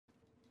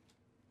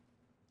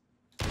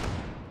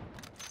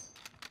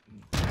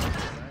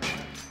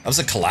That was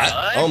a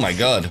collat? Oh my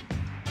god.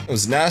 It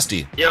was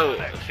nasty. Yo,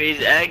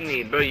 Phase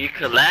Agony, bro, you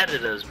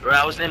collatted us, bro.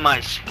 I was in my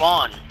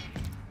spawn.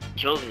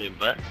 Killed me,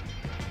 but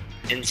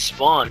in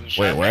spawn. You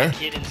shot Wait, where? That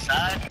kid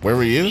inside. Where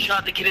were you? You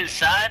shot the kid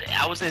inside.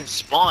 I was in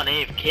spawn,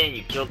 AFK, and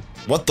you killed.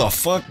 What the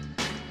fuck?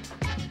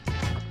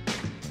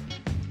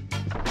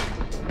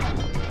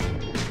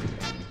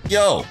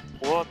 Yo!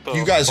 What the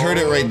You guys heard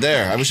it fuck? right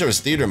there. I wish it was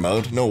theater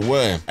mode. No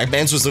way. My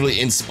Mans was literally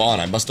in spawn.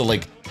 I must have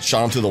like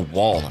shot him through the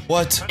wall.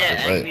 What? Yeah,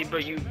 Right. Agony, bro,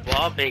 you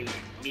bobbing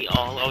me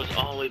all. I was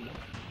all in.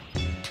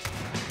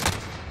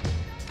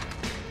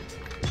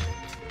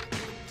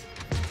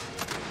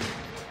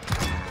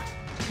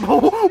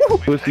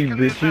 Pussy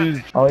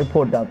bitches. Oh, he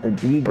pulled out the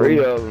deagle. 3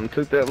 of them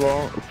took that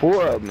long.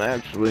 4 of them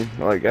actually.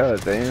 Like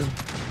god damn.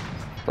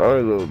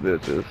 Sorry little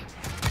bitches.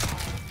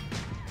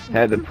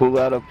 Had to pull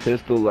out a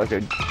pistol like a.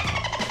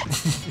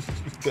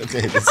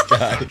 Okay, this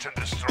guy.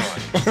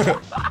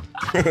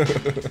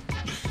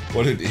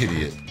 What an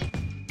idiot.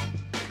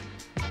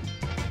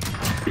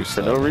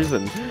 For no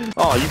reason.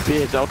 Oh, you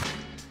bitch.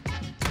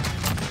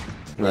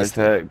 Nice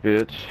hack,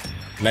 bitch.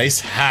 Nice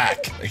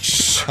hack. Like,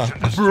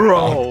 shut up.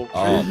 Bro.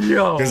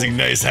 Yo. He's like,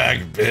 nice hack,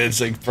 bitch.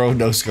 Like, bro,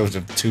 no scopes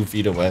are 2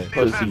 feet away.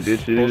 Pussy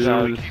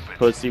bitches.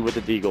 Pussy with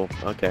the deagle.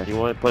 Okay, you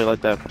want to play like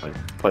that? Fine.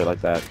 Play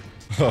like that.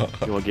 You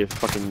want to get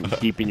fucking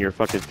deep in your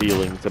fucking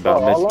feelings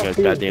about missing a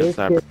goddamn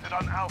sniper.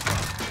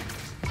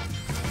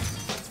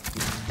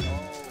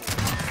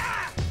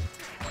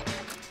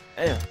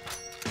 Damn.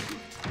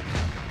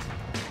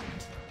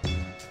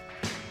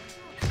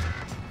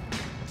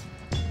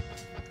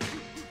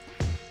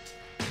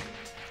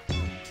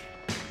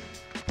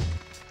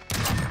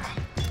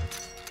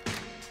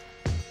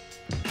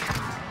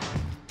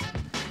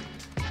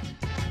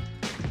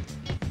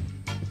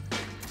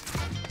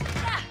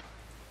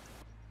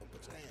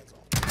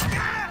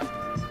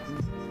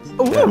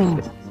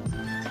 Ooh.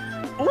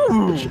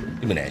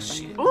 Give me that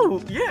shit.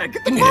 Ooh, yeah,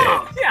 get the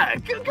bomb. Yeah,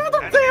 get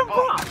the damn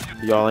bomb.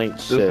 Y'all ain't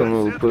Just shit. some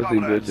little pussy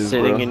bitches,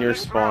 Sitting bro. in your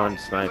spawn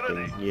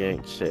sniping. You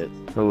ain't shit.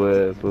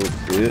 Hello, little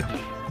bitch.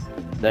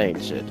 They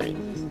ain't shit, dude.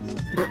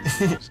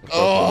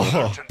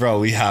 Oh, bro,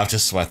 we have to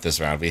sweat this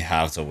round. We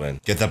have to win.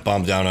 Get that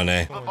bomb down on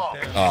A.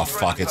 Oh,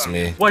 fuck, it's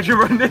me. Why'd you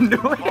run into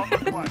it?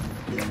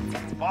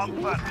 Let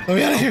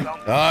me out of here.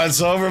 Oh,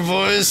 it's over,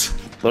 boys.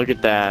 Look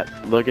at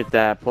that. Look at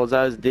that. Pulls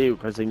out his dude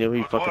because he knew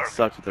he fucking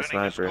sucked with the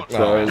sniper.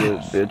 Sorry, little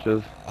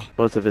bitches.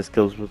 Most of his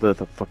kills was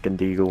with a fucking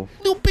deagle.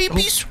 Little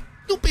babies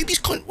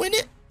couldn't win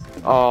it.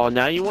 Oh,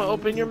 now you want to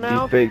open your You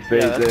mouth? fake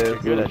face that's what you're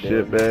ass good little at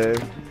shit doing.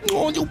 bag.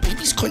 Oh, little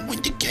babies couldn't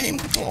win the game.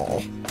 Oh.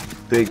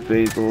 Fake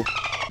face little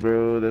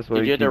bro. That's why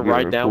Did you have to keep getting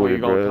write down where you're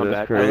recorded, gonna bro. come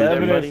That's back? crazy. 11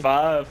 everybody? and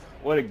 5.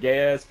 What a gay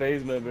ass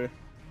phase member.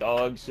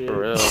 Dog shit. For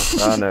real.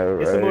 I know,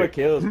 Get some more right?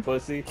 kills,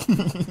 pussy.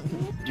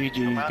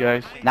 GG's,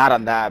 guys. Not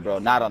on that, bro.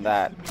 Not on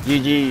that.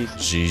 GG's. That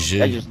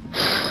GG. just...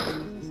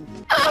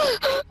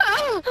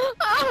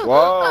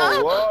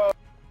 Whoa, whoa.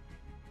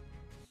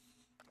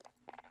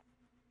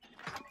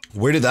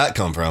 Where did that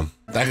come from?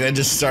 That guy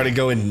just started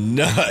going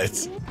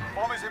nuts.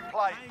 Bomb is in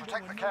play.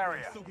 Protect the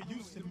carrier.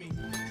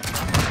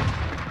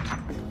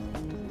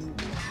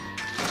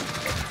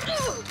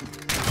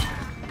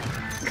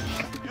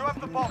 You have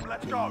the bomb.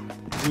 Let's go.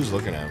 Who's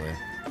looking at me?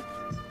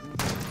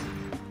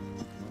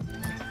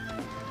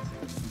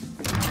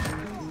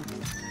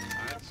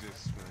 I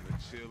just wanna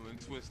chill and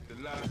twist the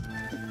life.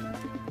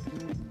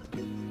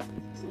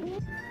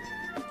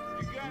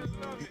 You gotta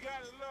love it.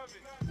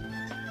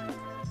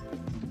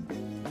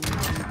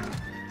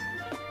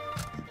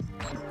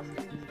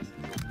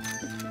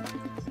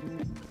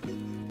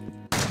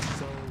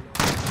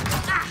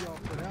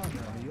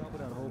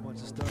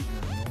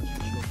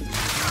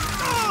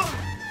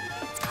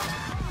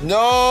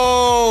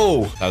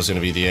 No! That was gonna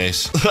be the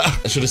ace.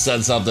 I should have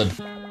said something.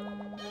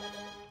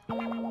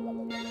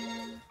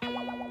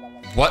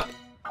 What?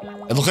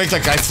 It looked like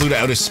that guy flew to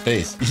outer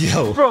space.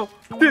 Yo. Bro,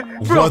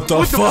 What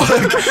the fuck?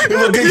 It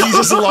looked like he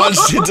just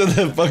launched into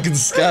the fucking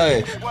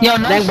sky. Yo,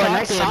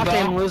 nice soft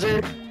aim,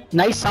 loser.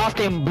 Nice soft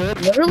aim, bro.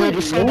 Bro,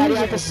 just somebody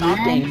at the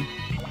soft aim.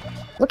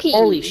 Look at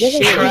Holy you. You guys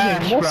shit, are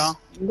trash, using bro. this.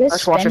 You guys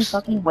Let's watch spend this.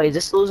 fucking. Wait, is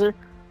this loser?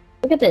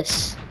 Look at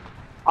this.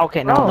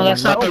 Okay, no, Bro, no,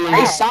 that's you're not so the bad.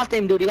 Nice soft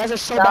aim, dude. You guys are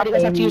so bad. You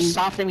guys have to use aim.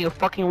 soft aim. You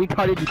fucking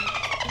retarded.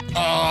 Oh,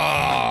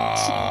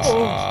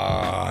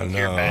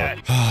 no.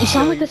 You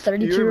sound like a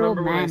 32-year-old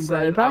man,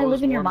 bro. You probably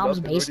live in your mom's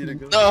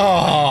basement.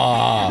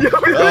 Oh.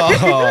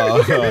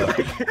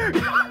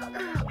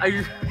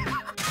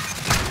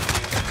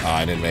 Oh,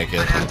 I didn't make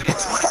it.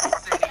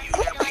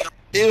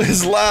 It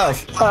was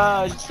laugh.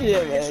 Oh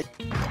shit, man.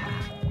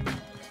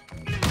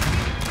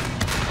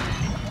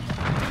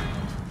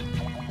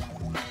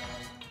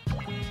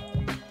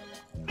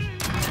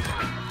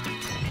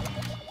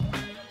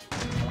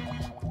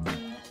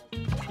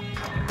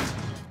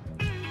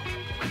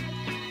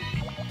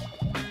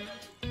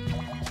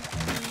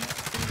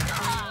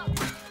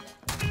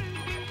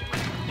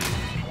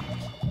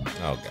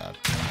 Oh god.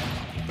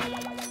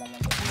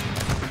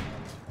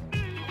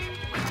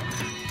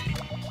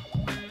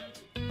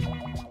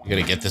 You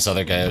gotta get this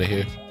other guy out of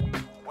here.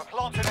 We're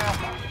planting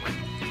Alpha.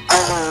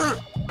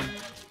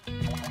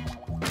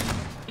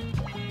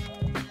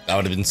 That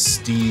would have been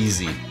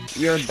steezy.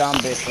 You're a dumb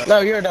bitch, bro.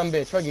 No, you're a dumb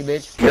bitch. Fuck you,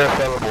 bitch. You're a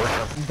fellow boy.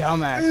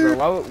 Dumbass,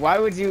 bro. Why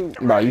would you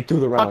Bro, you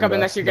threw the round. fuck up bro.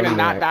 unless you're gonna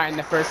not die in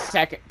the first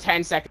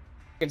 10 seconds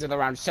of the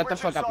round? Shut the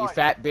fuck up, you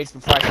fat bitch,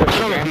 before I switch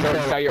your game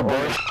and tell your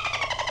order.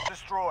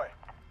 Destroy.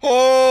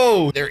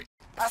 Oh, they're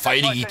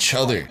fighting each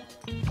other.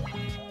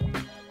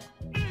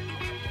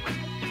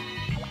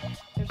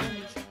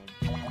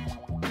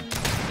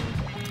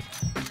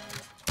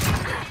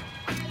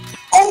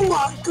 Oh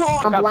my god!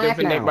 Fuck I'm up, black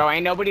Doofendick, now. bro.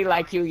 Ain't nobody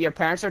like you. Your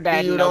parents are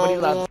dead. Nobody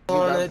loves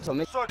you.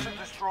 So Search and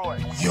destroy.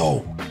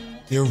 Yo,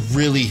 they're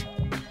really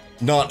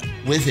not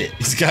with it.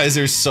 These guys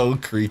are so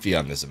creepy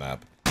on this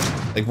map.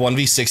 Like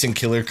 1v6 and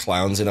killer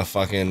clowns in a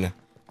fucking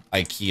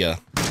IKEA.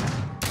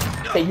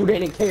 Hey, you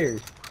didn't care.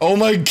 Oh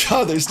my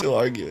god, they're still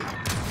arguing.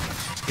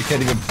 They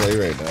can't even play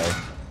right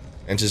now.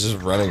 And she's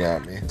just running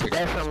at me.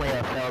 Definitely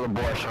a fellow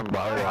abortion,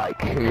 bro.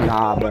 Like,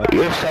 Nah, bro.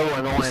 you're so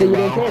annoying. You said you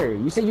didn't bro. care.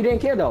 You said you didn't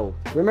care though.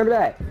 Remember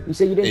that. You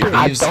said you didn't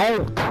Hey, care.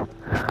 you-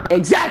 Don't.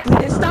 Exactly.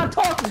 Then stop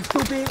talking,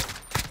 stupid.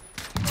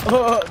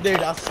 Oh, dude,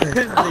 I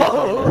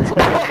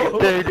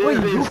Dude,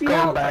 Wait, these goofy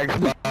out?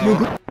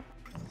 scumbags,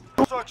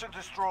 bro. Search and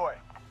destroy.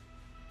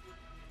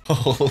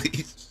 Holy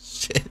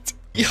shit.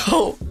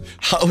 Yo,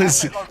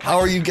 how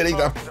are you getting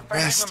that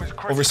pressed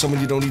over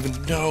someone you don't even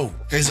know?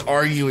 Guys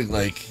arguing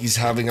like he's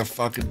having a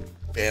fucking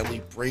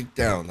family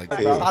breakdown. Like,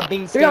 hey, Stop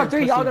being 3 on scared,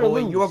 3, y'all pussy gonna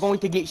boy. lose. You are going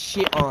to get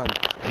shit on.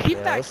 Keep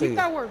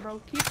that word,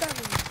 bro. Keep that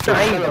word.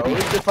 Hey, bro.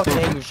 What's your fucking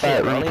name and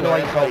shit, bro? I don't even know why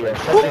you call it.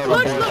 Who clutch?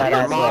 Look,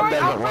 you're sorry.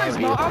 I'm first,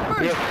 bro. I'm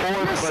first.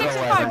 You're 6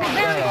 and 5. You're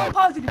very low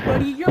positive,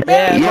 buddy. You're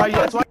very Yeah, low.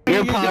 that's why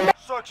you're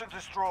Search and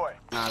destroy.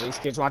 Nah, these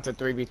kids want to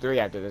 3v3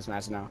 after this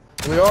match now.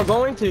 We are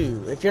going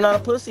to. If you're not a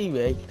pussy,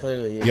 man,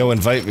 clearly. Yeah. yo,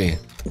 invite me.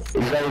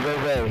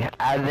 Very.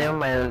 Add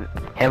them and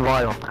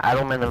invite them. Add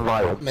them and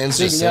invite them. Man's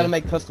So you just gotta saying.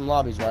 make custom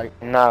lobbies, right?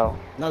 No.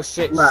 No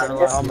shit, Nah, shut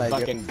I'll up, make it.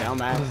 fucking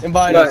dumbass.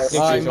 Invite Right. us. 6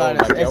 years Invite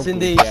old, us. like, yo,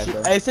 S&D. goofy ass,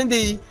 bro.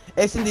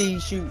 S&D,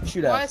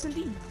 shoot Why out.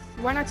 S&D?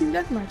 Why not team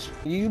deathmatch?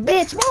 You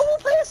bitch, bro, we'll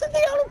play S&D.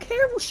 I don't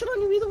care. We'll shit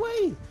on you either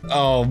way.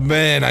 Oh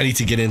man, I need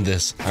to get in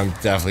this. I'm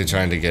definitely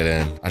trying to get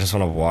in. I just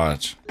want to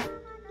watch.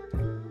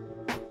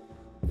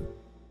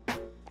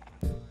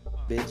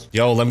 Bitch.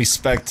 Yo, let me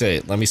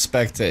spectate. Let me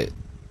spectate.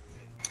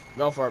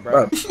 Go for it,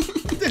 bro.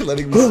 They're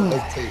letting me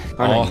spectate.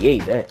 Oh,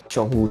 98, that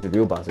show who the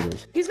real boss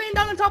is. He's laying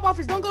down on top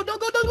office. Don't go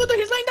there.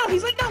 He's laying down.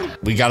 He's laying down.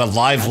 we got a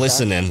live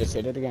listen in. Just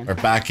hit it again. We're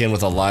back in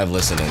with a live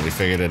listen in. We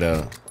figured it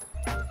out.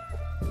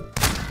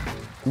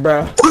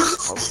 Bro.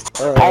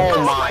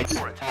 Oh my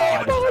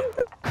god.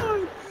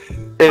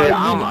 Dude,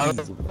 I'm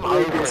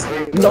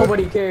over.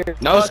 Nobody cares.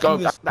 No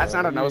scope. That's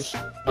not a no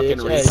fucking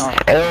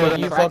retard.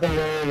 You fucking,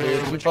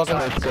 you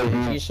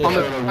fucking, you should.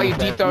 Oh, you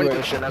deep throw.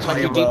 That's why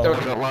You you deep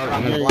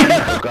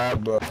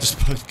throw.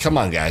 Just come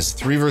on, guys.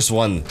 3 versus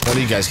 1. One of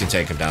you guys can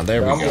take him down.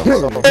 There we go.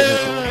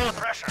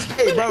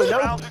 Hey, bro,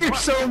 no, you're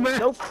so mad.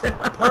 No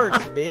perks,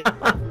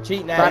 bitch.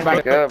 Cheating ass. Bye,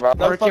 bye. good, bro.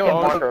 No fucking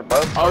Plunder,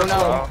 bro. Oh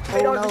no.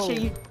 Hey, don't do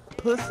shit, you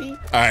pussy. All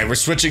right, we're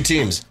switching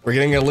teams. We're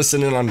getting a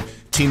listen in on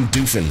Team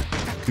Doofen.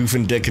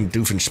 Doofen Dick and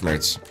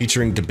Doofenschmerz,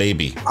 featuring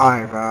DaBaby.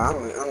 Alright, bro. I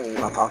don't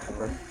even want to talk to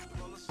bro.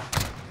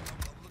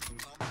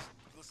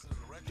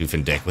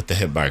 Doofen Dick with the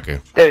hit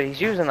marker. Dude, he's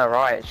using the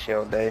riot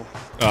shield, dude.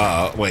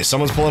 Wait,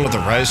 someone's pulling with the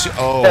riot shield?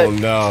 Oh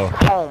no.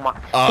 Oh my.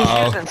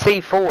 He's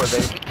using C4,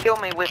 dude. He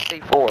killed me with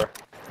C4.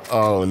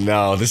 Oh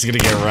no, this is gonna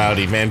get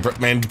rowdy. Man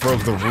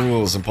broke the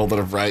rules and pulled out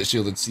a riot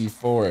shield at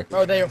C4.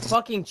 Bro, they are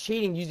fucking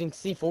cheating using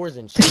C4s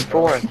and shit.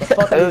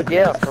 C4. Dude,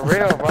 yeah, for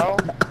real, bro.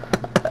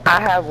 I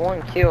have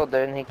one kill,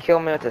 dude, and he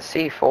killed me with a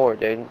C4,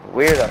 dude.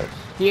 Weirdos.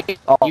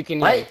 You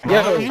can Right? hit.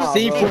 Yeah,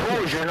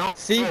 C4. you're not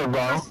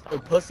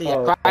C4. Pussy.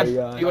 Five.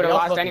 You would have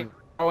lost any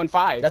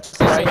 0-5. That's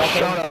Just right.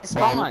 say, okay,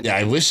 spawn. Yeah,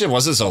 I wish it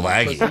wasn't so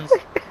laggy.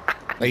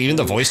 Like even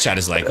the voice chat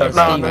is like,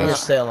 Landon, you're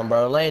selling,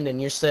 bro. Landon,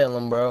 you're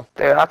selling, bro.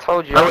 Dude, I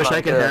told you. I wish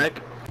I could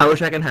hack. I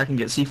wish I could hack and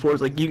get C4s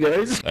like you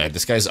guys. Alright,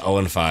 this guy's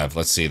 0-5.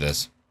 Let's see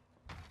this.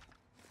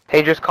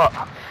 He just caught.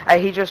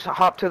 Hey, he just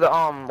hopped to the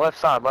left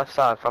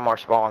side from our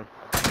spawn.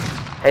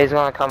 Hey, he's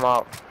gonna come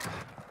up.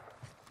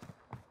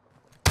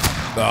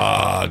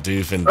 Ah,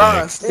 Doofen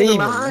Dick. Steven,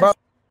 bro.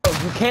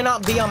 You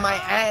cannot be on my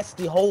ass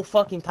the whole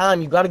fucking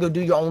time. You gotta go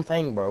do your own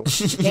thing, bro.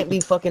 You can't be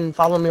fucking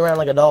following me around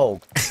like a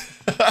dog.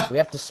 We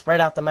have to spread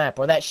out the map,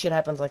 or that shit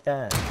happens like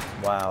that.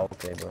 Wow,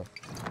 okay, bro.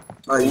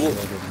 Oh, you.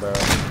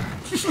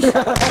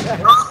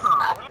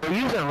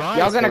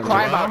 Y'all gonna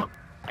cry about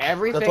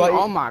everything? why you-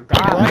 Oh my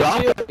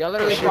god. Y'all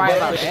literally cry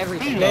about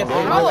everything. Man,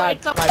 Oh my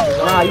god.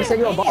 Nah, you said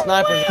you were a boss.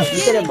 Sniper, you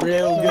said it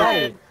real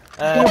good.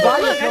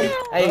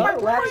 Hey,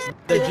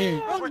 the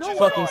Jew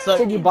fucking suck.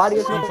 You said you body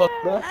us, You fuck.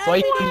 bro.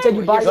 You said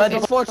you body us.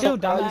 It's for two,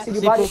 dog. You said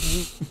you body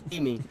us. See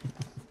me.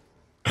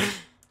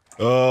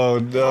 Oh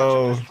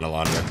no. No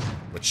longer.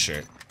 Which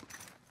shirt?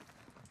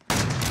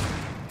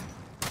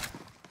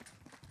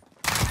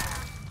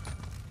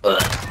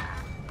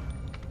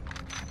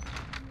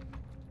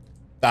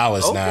 That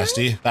was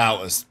nasty. That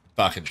was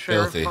fucking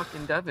filthy.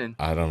 Fucking Devin.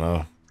 I don't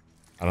know.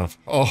 I don't.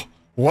 Oh,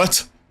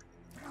 what?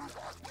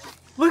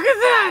 Look at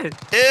that!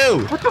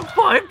 Ew! What the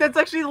fuck? That's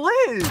actually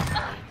Liz!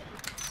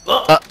 They're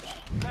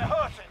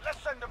hurting.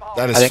 Let's send them home.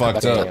 That I is think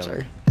fucked I'm up.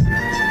 sorry.